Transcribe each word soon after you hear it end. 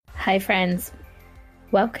Hi, friends.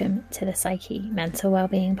 Welcome to the Psyche Mental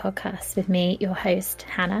Wellbeing Podcast with me, your host,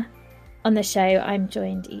 Hannah. On the show, I'm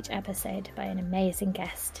joined each episode by an amazing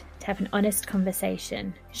guest to have an honest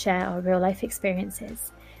conversation, share our real life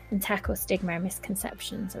experiences, and tackle stigma and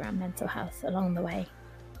misconceptions around mental health along the way.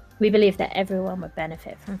 We believe that everyone would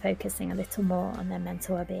benefit from focusing a little more on their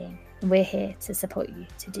mental wellbeing, and we're here to support you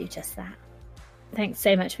to do just that. Thanks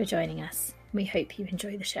so much for joining us. We hope you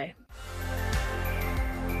enjoy the show.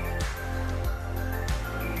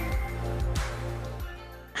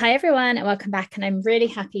 Hi, everyone, and welcome back. And I'm really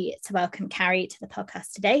happy to welcome Carrie to the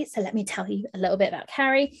podcast today. So let me tell you a little bit about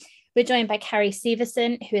Carrie. We're joined by Carrie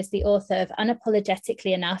Severson, who is the author of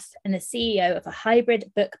Unapologetically Enough and the CEO of a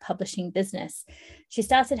hybrid book publishing business. She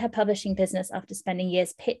started her publishing business after spending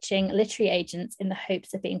years pitching literary agents in the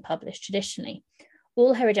hopes of being published traditionally.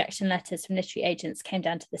 All her rejection letters from literary agents came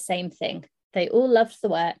down to the same thing. They all loved the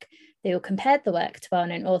work. They all compared the work to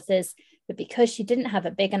well-known authors, but because she didn't have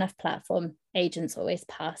a big enough platform, agents always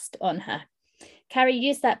passed on her. Carrie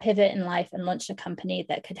used that pivot in life and launched a company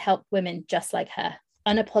that could help women just like her,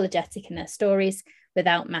 unapologetic in their stories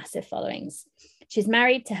without massive followings. She's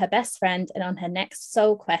married to her best friend and on her next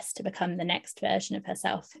soul quest to become the next version of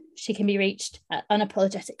herself. She can be reached at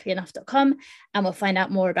unapologeticallyenough.com, and we'll find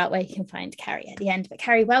out more about where you can find Carrie at the end. But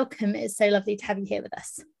Carrie, welcome. It's so lovely to have you here with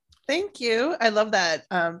us. Thank you. I love that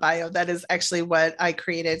bio. That is actually what I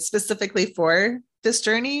created specifically for this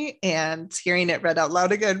journey, and hearing it read out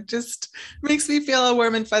loud again just makes me feel all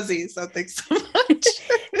warm and fuzzy. So thanks so much.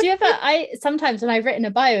 Do you ever, sometimes when I've written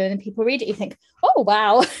a bio and people read it, you think, oh,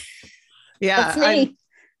 wow. Yeah. That's me.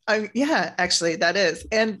 Yeah, actually that is.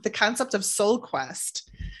 And the concept of soul quest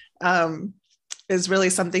is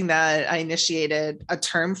really something that I initiated a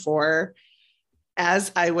term for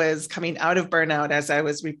as I was coming out of burnout, as I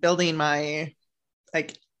was rebuilding my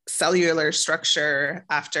cellular structure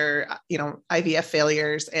after, IVF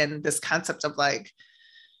failures, and this concept of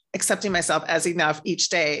accepting myself as enough each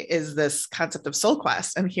day is this concept of soul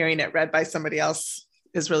quest, and hearing it read by somebody else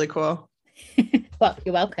is really cool. Well,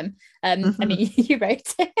 you're welcome. I mean, you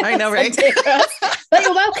wrote it. I know, right? But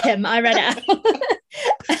you're welcome. I read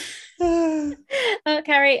it out.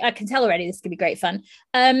 Carrie, I can tell already this is going to be great fun.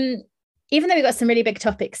 Even though we've got some really big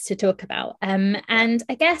topics to talk about. And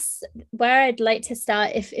I guess where I'd like to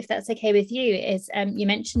start, if that's okay with you, is you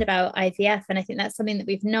mentioned about IVF. And I think that's something that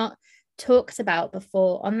we've not talked about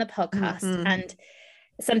before on the podcast. Mm-hmm. And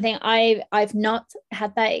something I've not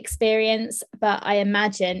had that experience, but I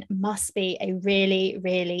imagine must be a really,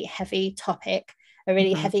 really heavy topic, a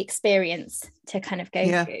really heavy experience to kind of go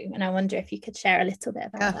through. And I wonder if you could share a little bit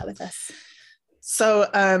about that with us. So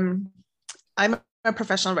I'm a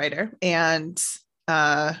professional writer, and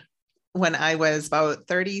when I was about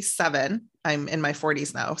 37, I'm in my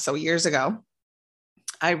 40s now, so years ago,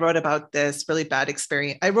 I wrote about this really bad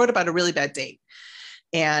experience. I wrote about a really bad date,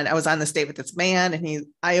 and I was on this date with this man, and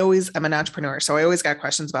I'm an entrepreneur, so I always got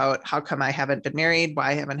questions about how come I haven't been married,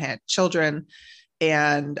 why I haven't had children.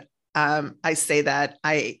 And I say that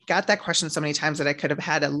I got that question so many times that I could have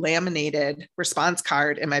had a laminated response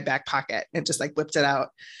card in my back pocket and just whipped it out.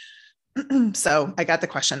 So I got the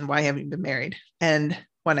question, why haven't you been married? And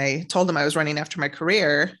when I told him I was running after my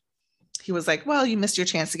career, he was like, well, you missed your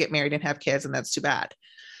chance to get married and have kids, and that's too bad.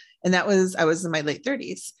 And I was in my late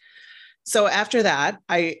 30s. So after that,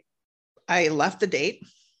 I left the date,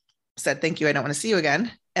 said, thank you, I don't want to see you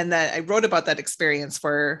again. And then I wrote about that experience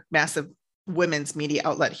for massive women's media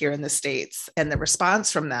outlet here in the States. And the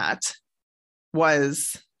response from that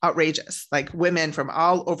was outrageous. Women from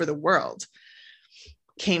all over the world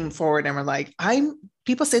came forward and were like,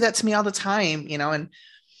 people say that to me all the time, and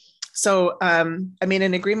so I made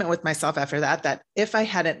an agreement with myself after that if I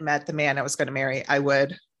hadn't met the man I was going to marry, I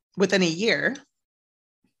would, within a year,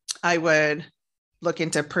 I would look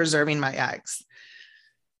into preserving my eggs.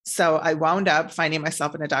 So I wound up finding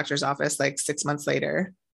myself in a doctor's office 6 months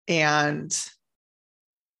later, and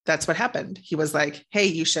that's what happened. He was like, hey,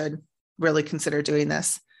 you should really consider doing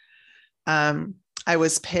this. I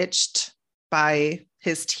was pitched by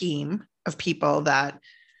his team of people that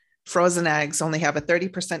frozen eggs only have a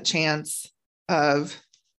 30% chance of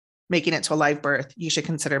making it to a live birth. You should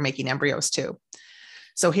consider making embryos too.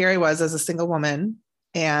 So here I was as a single woman,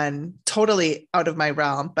 and totally out of my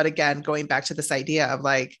realm. But again, going back to this idea of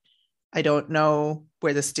I don't know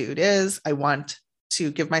where this dude is. I want to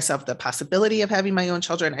give myself the possibility of having my own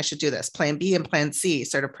children. I should do this. Plan B and plan C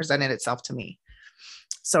sort of presented itself to me.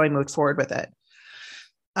 So I moved forward with it.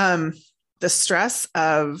 The stress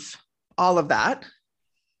of all of that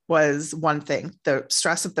was one thing. The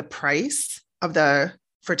stress of the price of the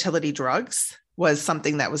fertility drugs was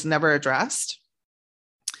something that was never addressed.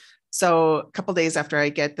 So a couple days after I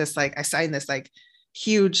get this, like I signed this like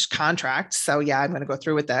huge contract. So yeah, I'm going to go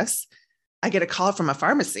through with this. I get a call from a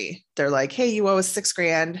pharmacy. They're like, hey, you owe us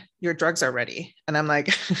 $6,000. Your drugs are ready. And I'm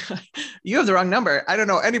like, you have the wrong number. I don't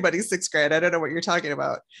know anybody's $6,000. I don't know what you're talking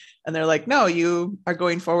about. And they're like, no, you are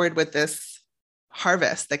going forward with this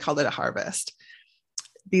harvest. They called it a harvest.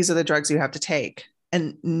 These are the drugs you have to take.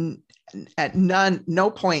 And at no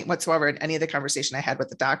point whatsoever in any of the conversation I had with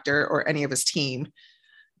the doctor or any of his team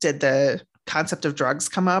did the concept of drugs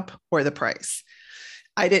come up or the price.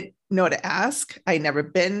 I didn't know to ask. I never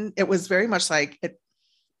been. It was very much like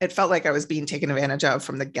it felt like I was being taken advantage of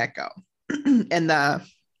from the get-go. And the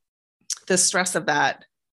stress of that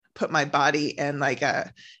put my body in like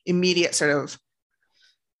a immediate sort of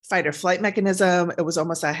fight or flight mechanism. It was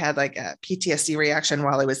almost, I had like a PTSD reaction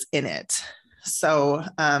while I was in it. So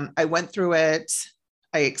I went through it.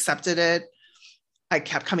 I accepted it. I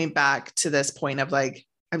kept coming back to this point of like,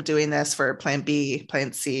 I'm doing this for plan B,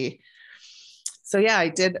 plan C. So yeah, I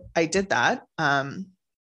did that.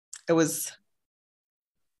 It was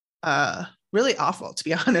really awful, to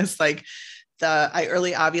be honest. Like I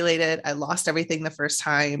early ovulated. I lost everything the first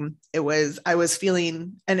time. I was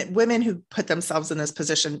feeling, and women who put themselves in this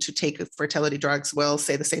position to take fertility drugs will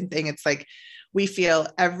say the same thing. It's like, we feel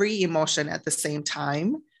every emotion at the same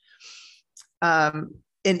time,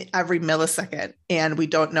 in every millisecond. And we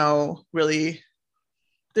don't know really,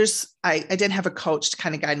 I didn't have a coach to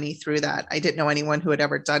kind of guide me through that. I didn't know anyone who had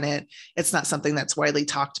ever done it. It's not something that's widely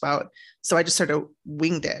talked about. So I just sort of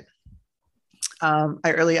winged it. I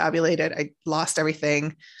early ovulated. I lost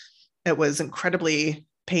everything. It was incredibly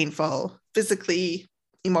painful, physically,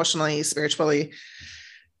 emotionally, spiritually.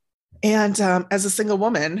 And as a single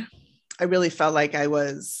woman, I really felt like I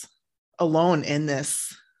was alone in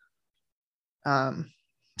this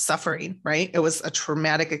suffering, right? It was a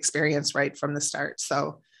traumatic experience right from the start.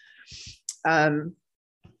 So a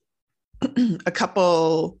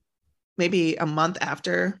couple, maybe a month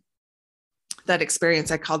after that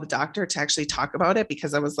experience, I called the doctor to actually talk about it,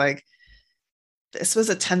 because I was like, this was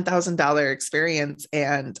a $10,000 experience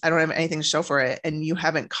and I don't have anything to show for it. And you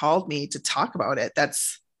haven't called me to talk about it.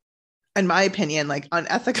 That's, in my opinion, like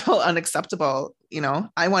unethical, unacceptable.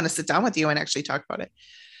 I want to sit down with you and actually talk about it.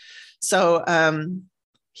 So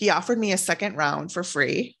he offered me a second round for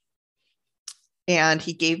free. And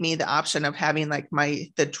he gave me the option of having like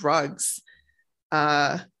the drugs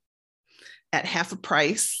at half a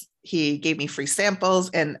price. He gave me free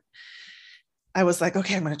samples. And I was like,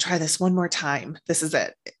 okay, I'm going to try this one more time. This is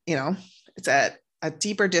it. It's at a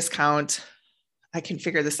deeper discount. I can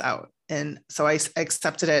figure this out. And so I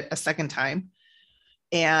accepted it a second time,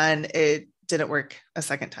 and it didn't work a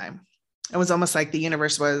second time. It was almost like the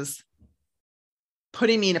universe was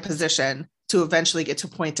putting me in a position to eventually get to a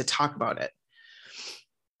point to talk about it.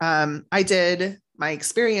 I did my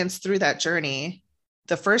experience through that journey.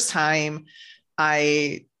 The first time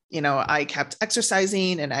I kept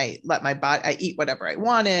exercising and I let my body, I eat whatever I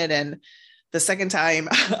wanted. And the second time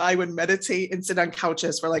I would meditate and sit on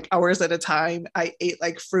couches for like hours at a time. I ate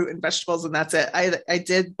like fruit and vegetables, and that's it. I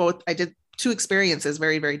did both. I did two experiences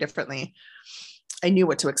very, very differently. I knew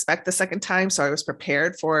what to expect the second time. So I was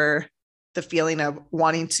prepared for the feeling of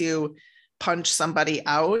wanting to punch somebody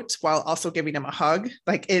out while also giving them a hug.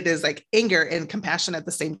 Like, it is like anger and compassion at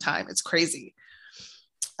the same time. It's crazy.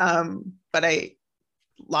 But I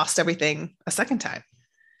lost everything a second time.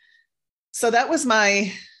 So that was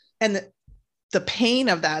and the pain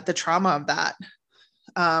of that, the trauma of that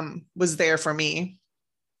was there for me.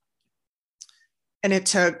 And it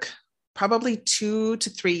took probably 2 to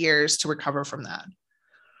 3 years to recover from that.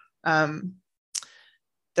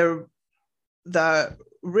 The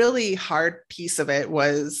really hard piece of it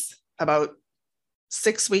was about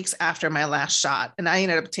 6 weeks after my last shot. And I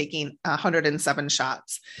ended up taking 107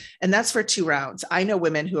 shots. And that's for 2 rounds. I know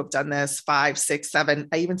women who have done this 5, 6, 7.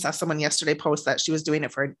 I even saw someone yesterday post that she was doing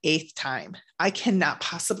it for an 8th time. I cannot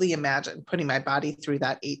possibly imagine putting my body through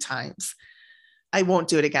that 8 times. I won't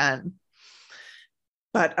do it again.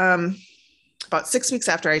 But about 6 weeks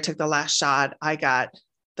after I took the last shot, I got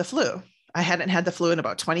the flu. I hadn't had the flu in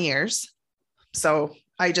about 20 years. So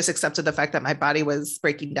I just accepted the fact that my body was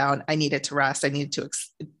breaking down. I needed to rest. I needed to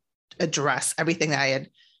address everything that I had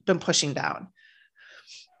been pushing down.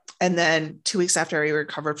 And then 2 weeks after I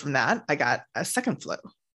recovered from that, I got a second flu.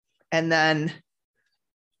 And then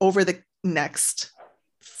over the next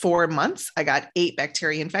 4 months, I got 8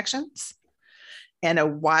 bacteria infections and a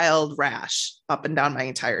wild rash up and down my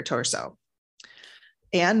entire torso,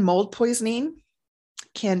 and mold poisoning,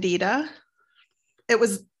 candida.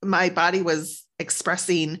 My body was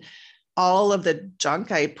expressing all of the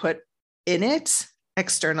junk I put in it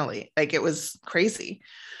externally. Like it was crazy.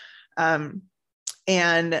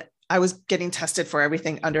 And I was getting tested for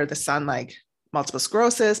everything under the sun, like multiple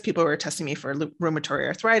sclerosis. People were testing me for rheumatoid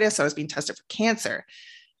arthritis. I was being tested for cancer.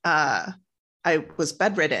 I was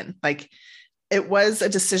bedridden. Like it was a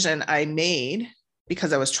decision I made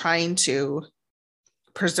because I was trying to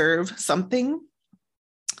preserve something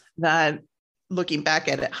that, looking back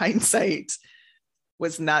at it, hindsight,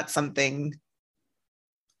 was not something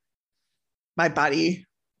my body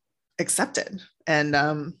accepted. And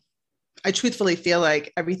I truthfully feel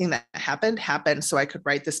like everything that happened so I could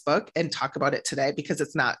write this book and talk about it today, because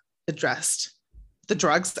it's not addressed. The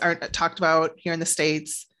drugs aren't talked about here in the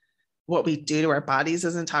States. What we do to our bodies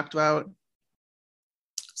isn't talked about.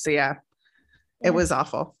 So yeah. It was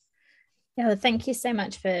awful. Yeah, well, thank you so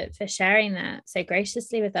much for sharing that so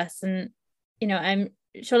graciously with us. And, you know, I'm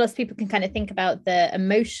sure lots of people can kind of think about the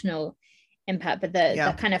emotional impact, but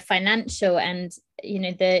the kind of financial, and, you know,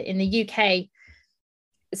 in the UK,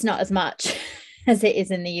 it's not as much as it is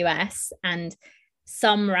in the US. And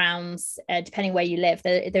some rounds, depending where you live,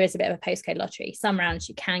 there is a bit of a postcode lottery. Some rounds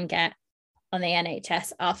you can get on the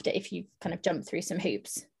NHS after, if you kind of jump through some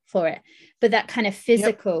hoops for it. But that kind of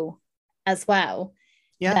physical as well,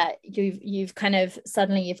 that you've kind of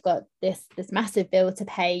suddenly you've got this massive bill to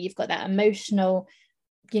pay, you've got that emotional,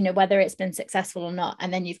 you know, whether it's been successful or not,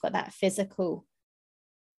 and then you've got that physical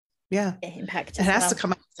impact. It has to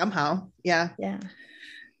come out somehow. Yeah.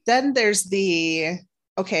 Then there's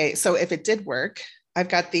so if it did work, I've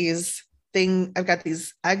got these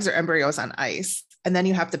eggs or embryos on ice, and then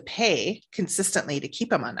you have to pay consistently to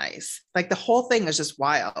keep them on ice. Like the whole thing is just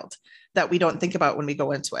wild that we don't think about when we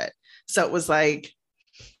go into it. So it was like,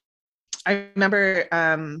 I remember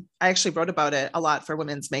I actually wrote about it a lot for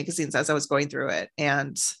women's magazines as I was going through it.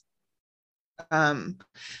 And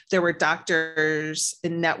there were doctors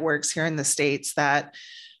and networks here in the States that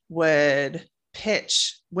would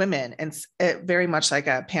pitch women, and it very much like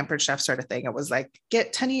a Pampered Chef sort of thing. It was like,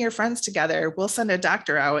 get 10 of your friends together, we'll send a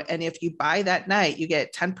doctor out, and if you buy that night, you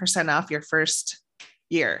get 10% off your first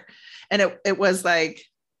year. And it was like,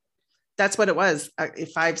 that's what it was.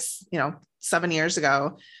 7 years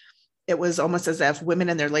ago, it was almost as if women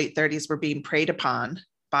in their late 30s were being preyed upon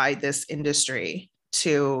by this industry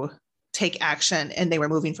to take action, and they were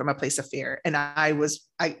moving from a place of fear. And I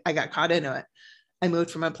got caught into it. I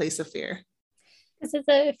moved from a place of fear. There's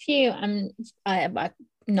a few, I'm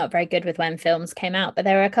not very good with when films came out, but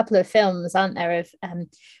there are a couple of films, aren't there, of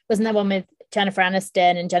wasn't there one with Jennifer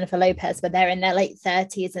Aniston and Jennifer Lopez, where they're in their late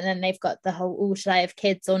 30s, and then they've got the whole, should I have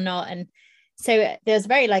kids or not? And so there's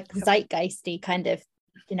very like zeitgeisty kind of,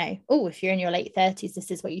 you know, if you're in your late 30s,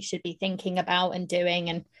 this is what you should be thinking about and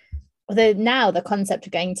doing. And although now the concept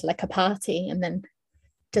of going to like a party and then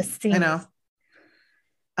just seeing, I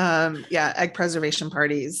know, egg preservation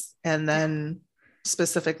parties, and then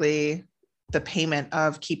specifically the payment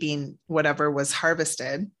of keeping whatever was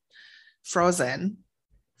harvested frozen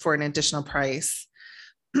for an additional price.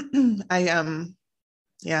 My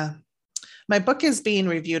book is being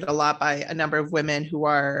reviewed a lot by a number of women who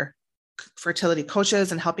are fertility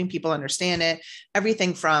coaches and helping people understand it.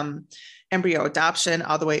 Everything from embryo adoption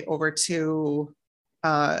all the way over to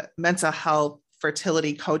mental health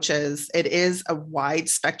fertility coaches. It is a wide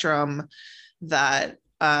spectrum that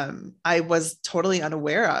I was totally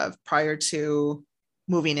unaware of prior to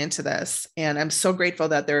moving into this. And I'm so grateful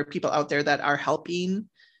that there are people out there that are helping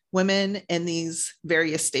women in these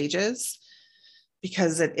various stages,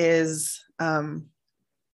 because it is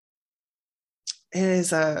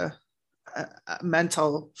a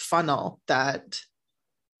mental funnel that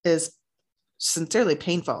is sincerely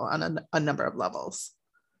painful on a number of levels.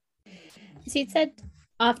 So you said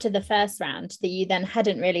after the first round that you then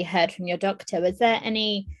hadn't really heard from your doctor. Was there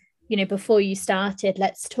any, you know, before you started,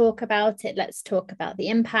 let's talk about it, let's talk about the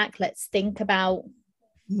impact, let's think about?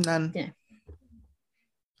 None. Yeah.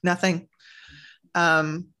 Nothing.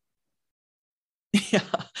 And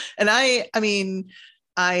I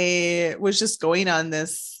was just going on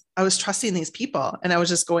this, I was trusting these people, and I was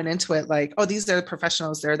just going into it like, these are the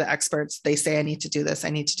professionals, they're the experts, they say I need to do this,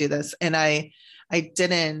 and I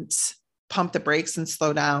didn't pump the brakes and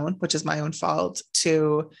slow down, which is my own fault,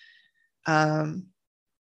 to I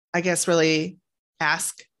guess really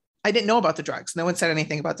ask. I didn't know about the drugs. No one said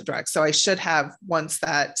anything about the drugs. So I should have, once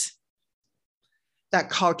that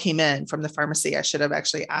call came in from the pharmacy, I should have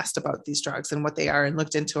actually asked about these drugs and what they are and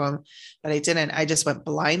looked into them, but I didn't. I just went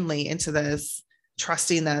blindly into this,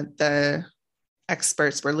 trusting that the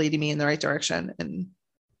experts were leading me in the right direction. And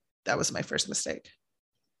that was my first mistake.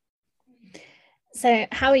 So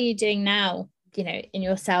how are you doing now, you know, in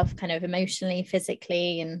yourself, kind of emotionally,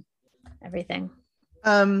 physically, and everything?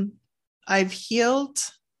 I've healed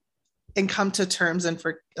and come to terms and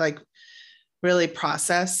for like really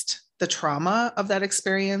processed the trauma of that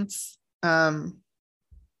experience. And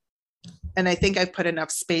I think I've put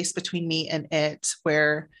enough space between me and it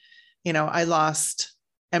where, I lost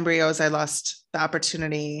embryos, I lost the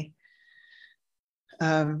opportunity.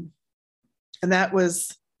 And that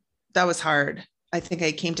was hard. I think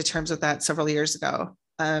I came to terms with that several years ago.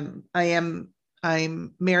 I'm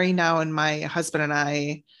married now, and my husband and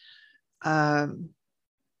I,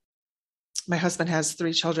 my husband has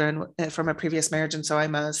 3 children from a previous marriage. And so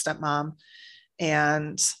I'm a stepmom,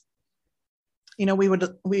 and, we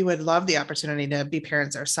would love the opportunity to be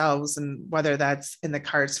parents ourselves. And whether that's in the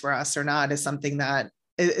cards for us or not is something that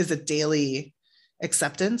is a daily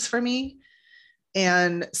acceptance for me.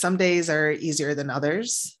 And some days are easier than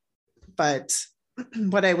others. But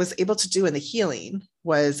what I was able to do in the healing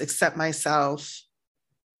was accept myself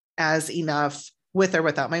as enough with or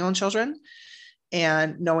without my own children.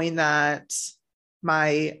 And knowing that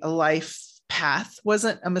my life path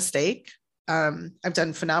wasn't a mistake. I've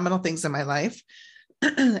done phenomenal things in my life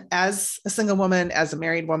as a single woman, as a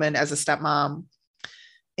married woman, as a stepmom.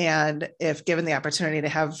 And if given the opportunity to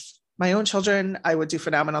have my own children, I would do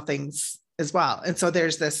phenomenal things as well. And so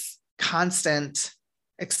there's this constant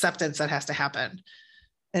acceptance that has to happen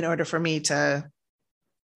in order for me to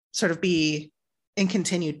sort of be in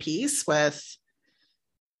continued peace with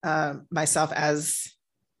myself as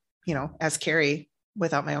Carrie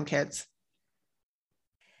without my own kids.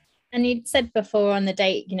 And you said before on the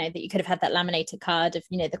date, that you could have had that laminated card of,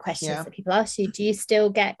 the questions that people ask you. Do you still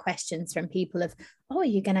get questions from people of, oh, are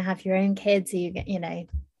you going to have your own kids? Are you,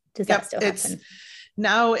 does that still happen?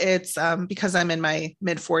 Now it's because I'm in my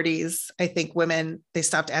mid 40s. I think women, they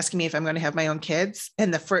stopped asking me if I'm going to have my own kids.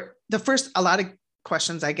 And the first, a lot of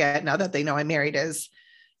questions I get now that they know I'm married is,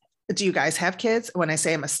 do you guys have kids? When I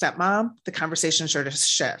say I'm a stepmom, the conversation sort of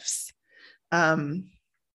shifts.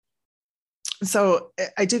 So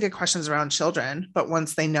I do get questions around children, but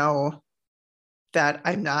once they know that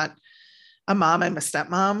I'm not a mom, I'm a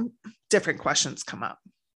stepmom, different questions come up.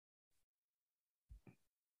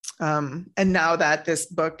 And now that this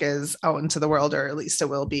book is out into the world, or at least it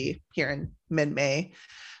will be here in mid-May,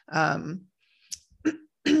 a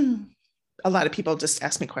lot of people just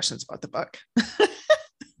ask me questions about the book.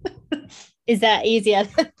 Is that easier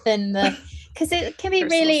than because it can be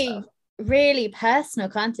really, really personal,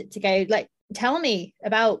 can't it? To go like, tell me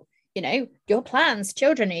about, your plans,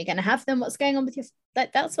 children, are you going to have them? What's going on with your,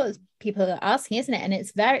 that's what people are asking, isn't it? And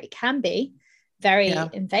it can be very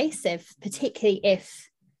invasive, particularly if,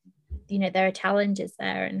 there are challenges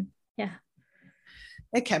there. And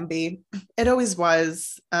it can be, it always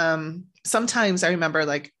was. Sometimes I remember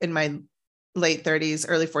like in my late 30s,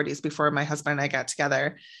 early 40s, before my husband and I got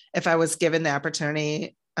together, if I was given the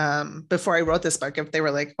opportunity, before I wrote this book, if they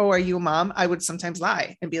were like, oh, are you a mom? I would sometimes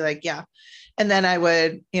lie and be like, yeah. And then I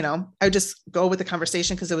would, I would just go with the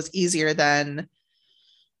conversation because it was easier than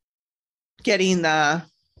getting the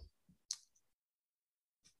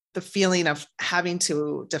feeling of having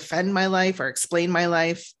to defend my life or explain my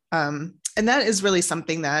life. And that is really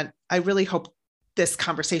something that I really hope this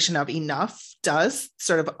conversation of enough does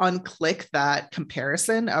sort of unclick that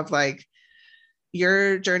comparison of like,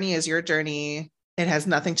 your journey is your journey. It has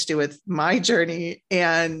nothing to do with my journey,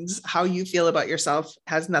 and how you feel about yourself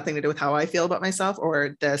has nothing to do with how I feel about myself,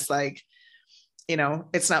 or this like,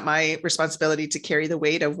 it's not my responsibility to carry the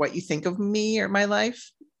weight of what you think of me or my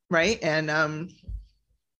life. Right. And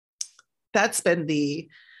that's been the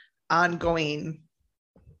ongoing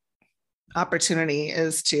opportunity,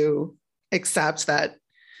 is to accept that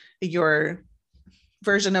your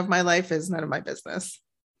version of my life is none of my business.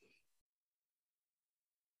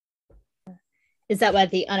 Is that where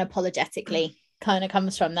the unapologetically kind of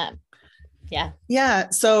comes from? That? Yeah. Yeah.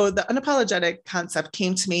 So the unapologetic concept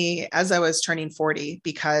came to me as I was turning 40,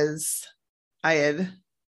 because I had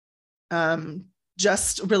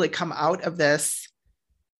just really come out of this.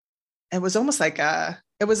 It was almost like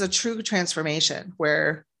it was a true transformation,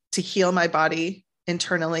 where to heal my body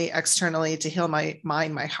internally, externally, to heal my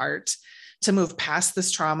mind, my heart, to move past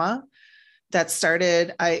this trauma that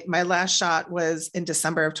started. My last shot was in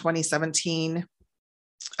December of 2017.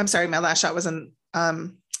 I'm sorry, my last shot was in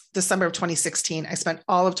December of 2016. I spent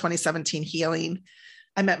all of 2017 healing.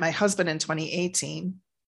 I met my husband in 2018.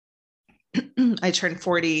 I turned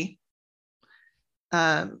 40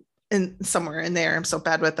 in somewhere in there. I'm so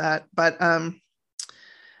bad with that. But the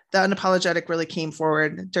unapologetic really came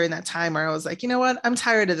forward during that time, where I was like, you know what? I'm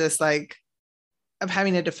tired of this, like, of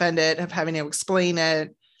having to defend it, of having to explain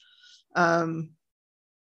it. I'm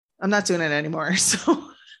not doing it anymore.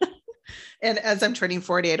 So And as I'm turning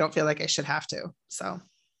 40, I don't feel like I should have to. So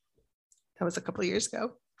that was a couple of years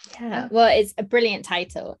ago. Yeah, well, it's a brilliant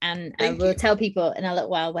title, and we'll You. tell people in a little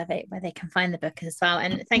while where they can find the book as well.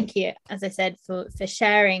 And thank you, as I said, for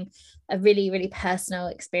sharing a really, really personal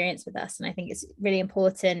experience with us. And I think it's really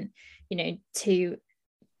important, you know,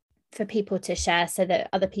 for people to share, so that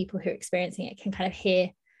other people who are experiencing it can kind of hear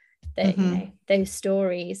that, you know, those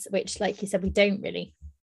stories, which, like you said, we don't really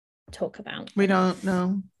talk about. We don't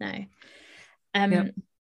know. No.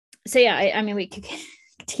 So yeah, I mean, we could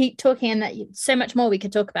keep talking, and that so much more we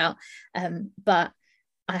could talk about, but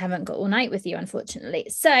I haven't got all night with you, unfortunately.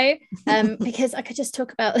 So because I could just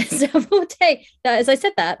talk about this stuff all day. As I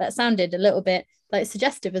said, that sounded a little bit like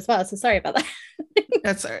suggestive as well, so sorry about that.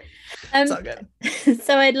 That's all right. It's all good.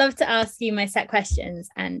 So I'd love to ask you my set questions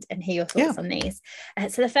and hear your thoughts on these.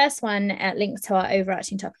 So the first one, linked to our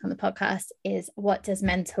overarching topic on the podcast, is, what does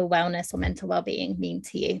mental wellness or mental well-being mean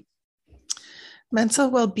to you?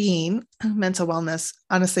 Mental well-being, mental wellness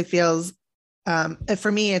honestly feels,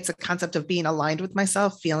 for me, it's a concept of being aligned with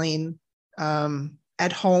myself, feeling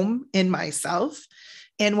at home in myself.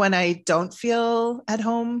 And when I don't feel at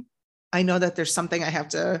home, I know that there's something I have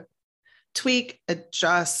to tweak,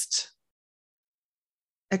 adjust.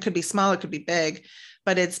 It could be small, it could be big,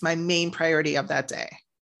 but it's my main priority of that day.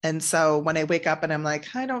 And so when I wake up and I'm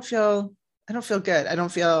like, I don't feel good. I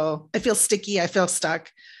feel sticky. I feel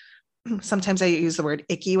stuck. Sometimes I use the word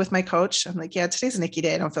icky with my coach. I'm like, yeah, today's an icky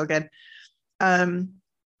day. I don't feel good.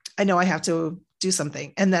 I know I have to do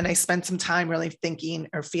something. And then I spend some time really thinking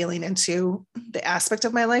or feeling into the aspect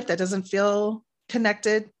of my life that doesn't feel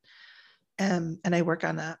connected. And I work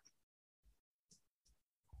on that.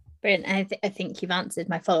 Brilliant. I think you've answered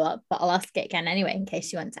my follow-up, but I'll ask it again anyway, in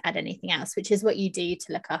case you want to add anything else, which is what you do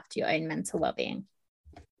to look after your own mental well-being.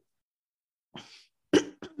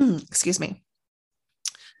 Excuse me.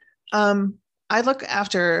 I look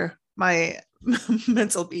after my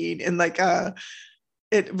mental being in like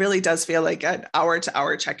it really does feel like an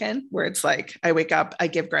hour-to-hour check-in, where it's like, I wake up, I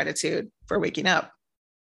give gratitude for waking up.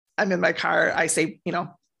 I'm in my car, I say, you know,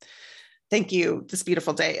 thank you, this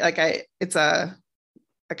beautiful day. Like it's a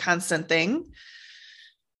constant thing.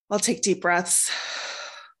 I'll take deep breaths.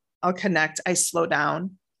 I'll connect. I slow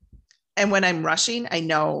down. And when I'm rushing, I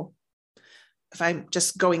know if I'm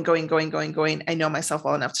just going, I know myself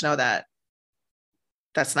well enough to know that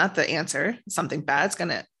that's not the answer. Something bad's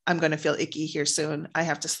I'm going to feel icky here soon. I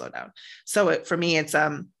have to slow down. So for me, it's,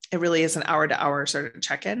 it really is an hour-to-hour sort of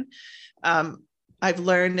check-in. I've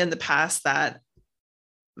learned in the past that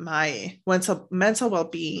my mental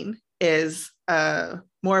well-being is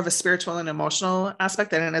more of a spiritual and emotional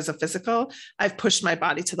aspect than it is a physical. I've pushed my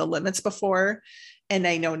body to the limits before. And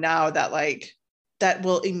I know now that like, that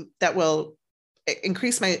will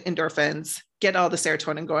increase my endorphins, get all the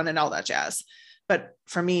serotonin going and all that jazz. But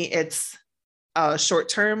for me, it's a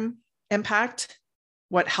short-term impact.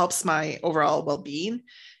 What helps my overall well-being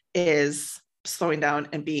is slowing down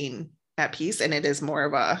and being at peace. And it is more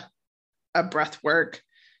of a breath work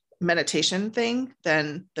meditation thing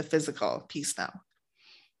than the physical piece now.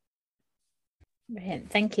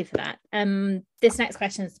 Brilliant. Thank you for that. This next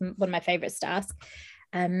question is one of my favorites to ask.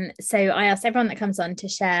 So I asked everyone that comes on to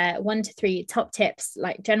share 1 to 3 top tips,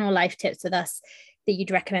 like general life tips with us, that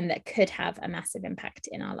you'd recommend that could have a massive impact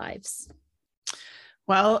in our lives.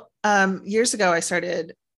 Well, years ago, I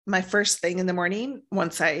started my first thing in the morning.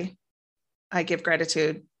 Once I give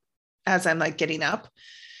gratitude as I'm like getting up,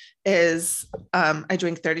 is I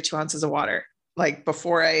drink 32 ounces of water. Like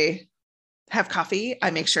before I have coffee,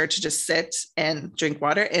 I make sure to just sit and drink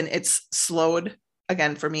water. And it's slowed.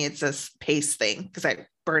 Again, for me, it's this pace thing because I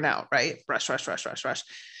burn out, right? Rush.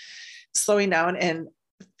 Slowing down. And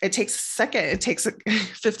it takes a second. It takes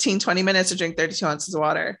 15, 20 minutes to drink 32 ounces of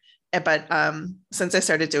water. But since I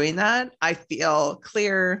started doing that, I feel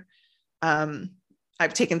clear.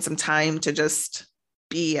 I've taken some time to just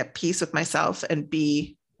be at peace with myself and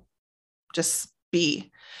be.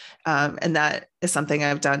 And that is something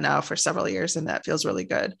I've done now for several years, and that feels really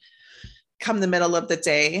good. Come the middle of the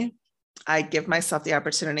day, I give myself the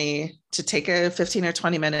opportunity to take a 15 or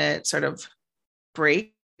 20 minute sort of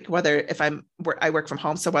break, whether if I work from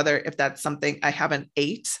home. So whether if that's something I haven't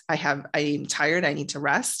ate, I'm tired, I need to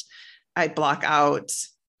rest. I block out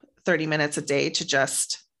 30 minutes a day to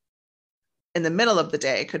just in the middle of the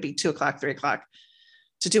day, it could be 2 o'clock, 3 o'clock,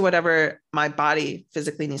 to do whatever my body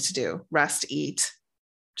physically needs to do, rest, eat,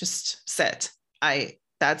 just sit.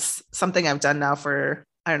 That's something I've done now for,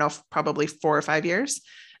 I don't know, probably 4 or 5 years.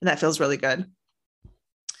 And that feels really good.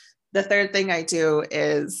 The third thing I do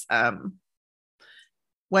is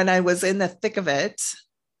when I was in the thick of it,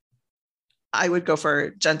 I would go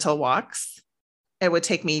for gentle walks. It would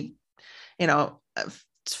take me,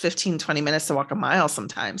 15, 20 minutes to walk a mile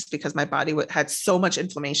sometimes because my body had so much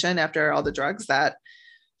inflammation after all the drugs that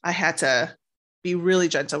I had to be really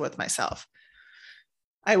gentle with myself.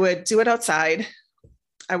 I would do it outside.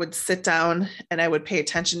 I would sit down and I would pay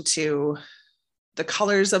attention to the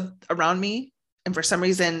colors around me. And for some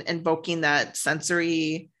reason, invoking that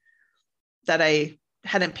sensory that I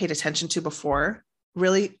hadn't paid attention to before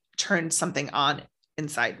really turned something on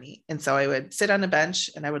inside me. And so I would sit on a bench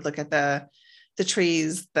and I would look at the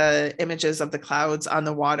trees, the images of the clouds on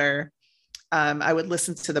the water. I would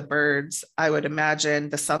listen to the birds. I would imagine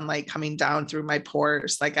the sunlight coming down through my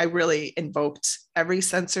pores. Like I really invoked every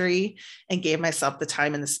sensory and gave myself the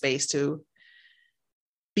time and the space to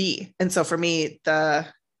be. And so for me, the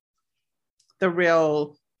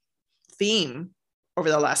real theme over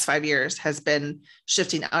the last 5 years has been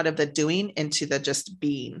shifting out of the doing into the just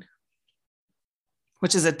being,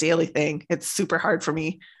 which is a daily thing. It's super hard for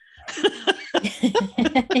me.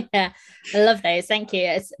 Yeah, I love those. Thank you.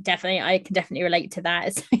 I can definitely relate to that.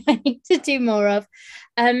 It's something I need to do more of.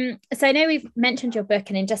 So I know we've mentioned your book,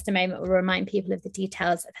 and in just a moment we'll remind people of the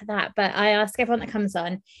details of that. But I ask everyone that comes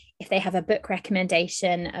on if they have a book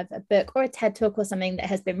recommendation of a book or a TED talk or something that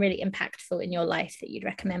has been really impactful in your life that you'd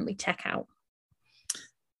recommend we check out.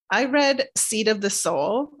 I read Seed of the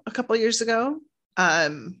Soul a couple of years ago,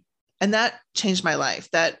 and that changed my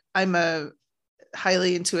life. That I'm a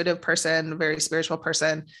highly intuitive person, very spiritual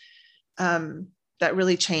person, that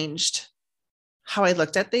really changed how I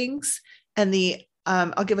looked at things. And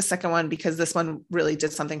I'll give a second one because this one really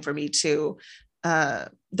did something for me too. The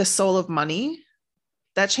Soul of Money,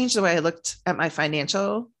 that changed the way I looked at my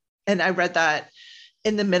financial. And I read that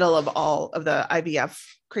in the middle of all of the IVF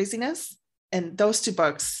craziness. And those two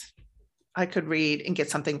books I could read and get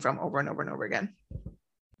something from over and over and over again.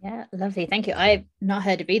 Yeah, lovely. Thank you. I've not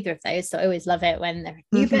heard of either of those, so I always love it when there are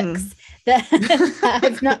new books that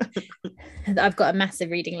I've got a massive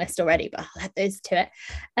reading list already, but I'll add those to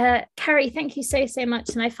it. Carrie, thank you so much.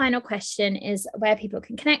 And my final question is where people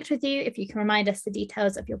can connect with you. If you can remind us the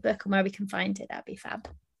details of your book and where we can find it, that'd be fab.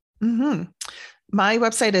 My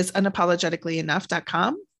website is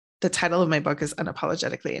unapologeticallyenough.com. The title of my book is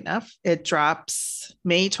Unapologetically Enough. It drops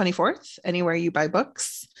May 24th, anywhere you buy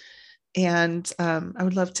books. And I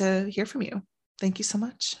would love to hear from you. Thank you so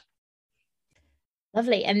much.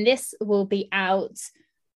 Lovely. And this will be out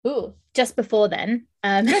just before then,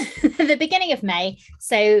 the beginning of May.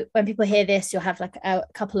 So when people hear this, you'll have like a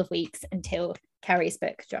couple of weeks until Carrie's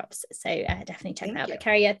book drops. So definitely check that out. But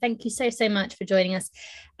Carrie, thank you so much for joining us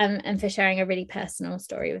and for sharing a really personal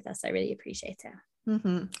story with us. I really appreciate it.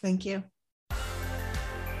 Thank you.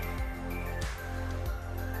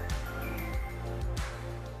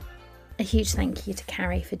 A huge thank you to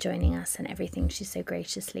Carrie for joining us and everything she so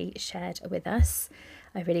graciously shared with us.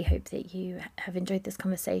 I really hope that you have enjoyed this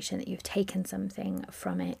conversation, that you've taken something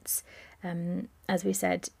from it. As we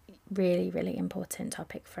said, really, really important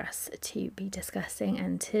topic for us to be discussing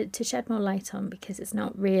and to shed more light on, because it's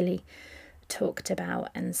not really talked about,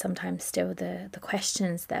 and sometimes still the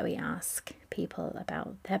questions that we ask people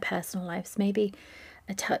about their personal lives maybe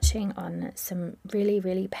are touching on some really,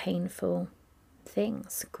 really painful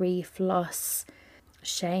things: grief, loss,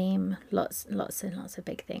 shame, lots and lots of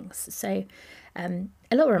big things. So a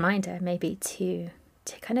little reminder maybe to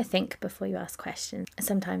kind of think before you ask questions.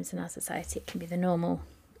 Sometimes in our society it can be the normal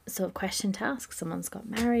sort of question to ask. Someone's got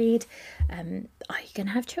married, are you going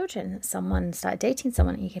to have children? Someone started dating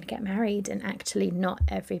someone, are you going to get married? And actually not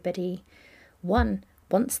everybody, one,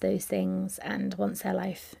 wants those things and wants their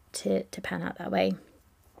life to pan out that way,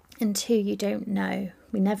 and two, you don't know,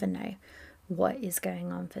 we never know what is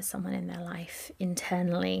going on for someone in their life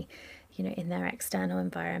internally, in their external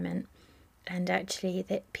environment. And actually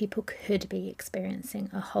that people could be experiencing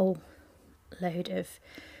a whole load of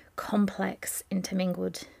complex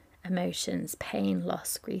intermingled emotions, pain,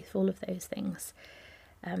 loss, grief, all of those things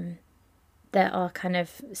that are kind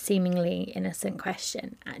of seemingly innocent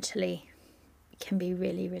question actually can be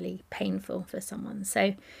really, really painful for someone.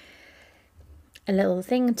 So a little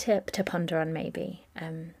thing to ponder on maybe.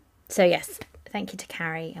 So yes, thank you to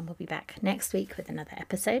Carrie, and we'll be back next week with another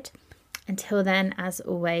episode. Until then, as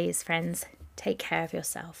always, friends, take care of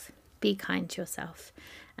yourself, be kind to yourself,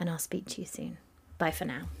 and I'll speak to you soon. Bye for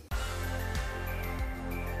now.